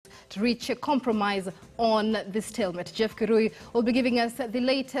to reach a compromise on this stalemate. Jeff Kirui will be giving us the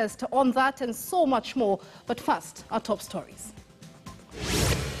latest on that and so much more. But first, our top stories.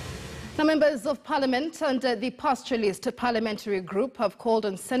 Now, members of Parliament under the Pastoralist parliamentary group have called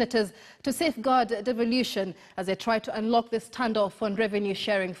on senators to safeguard devolution as they try to unlock the standoff on revenue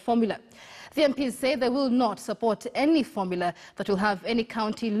sharing formula. The MPs say they will not support any formula that will have any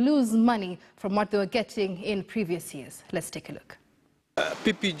county lose money from what they were getting in previous years. Let's take a look.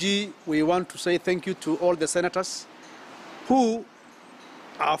 PPG, we want to say thank you to all the senators who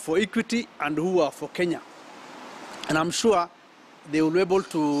are for equity and who are for Kenya. And I'm sure they will be able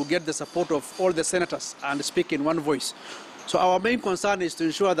to get the support of all the senators and speak in one voice. So our main concern is to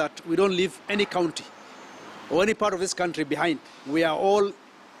ensure that we don't leave any county or any part of this country behind. We are all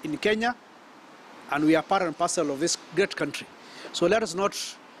in Kenya and we are part and parcel of this great country. So let us not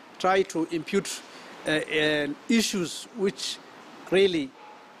try to impute issues which really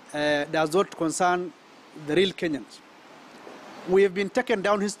does not concern the real Kenyans. We have been taken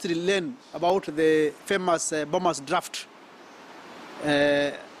down history lane about the famous bombers draft,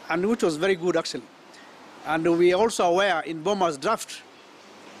 and which was very good actually. And we are also aware in bombers draft,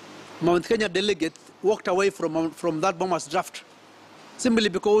 Mount Kenya delegate walked away from that bombers draft simply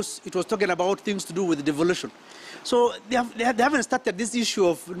because it was talking about things to do with devolution. So they haven't started this issue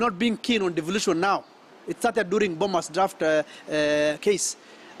of not being keen on devolution now. It started during bombers draft case.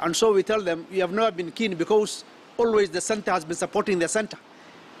 And so we tell them, you have never been keen because always the center has been supporting the center.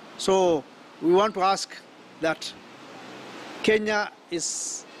 So we want to ask that Kenya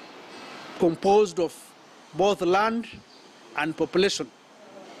is composed of both land and population.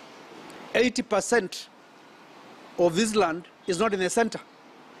 80% of this land is not in the center.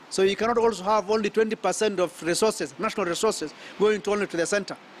 So you cannot also have only 20% of resources, national resources, going only to the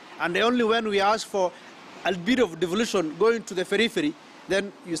center. And only when we ask for a bit of devolution going to the periphery,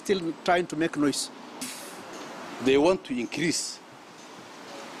 then you're still trying to make noise. They want to increase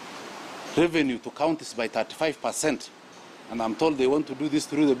revenue to counties by 35%. And I'm told they want to do this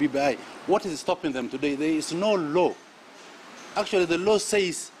through the BBI. What is stopping them today? There is no law. Actually, the law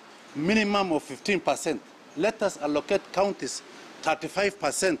says minimum of 15%. Let us allocate counties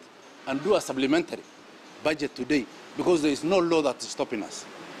 35% and do a supplementary budget today because there is no law that is stopping us.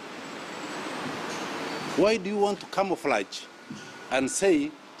 Why do you want to camouflage and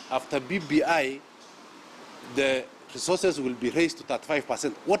say after BBI the resources will be raised to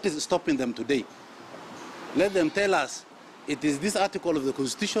 35%? What is stopping them today? Let them tell us it is this article of the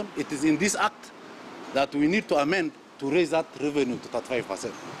Constitution, it is in this act that we need to amend to raise that revenue to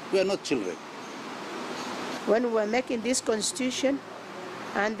 35%. We are not children. When we were making this constitution,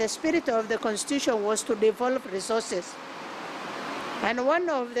 and the spirit of the constitution was to devolve resources. And one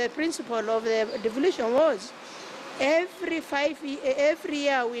of the principles of the devolution was every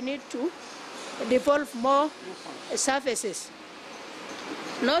year we need to devolve more services,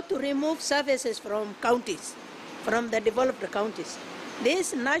 not to remove services from counties, from the developed counties.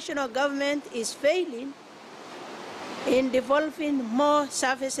 This national government is failing in devolving more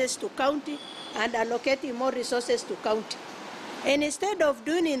services to county and allocating more resources to county. And instead of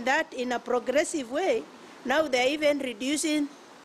doing that in a progressive way, now they're even reducing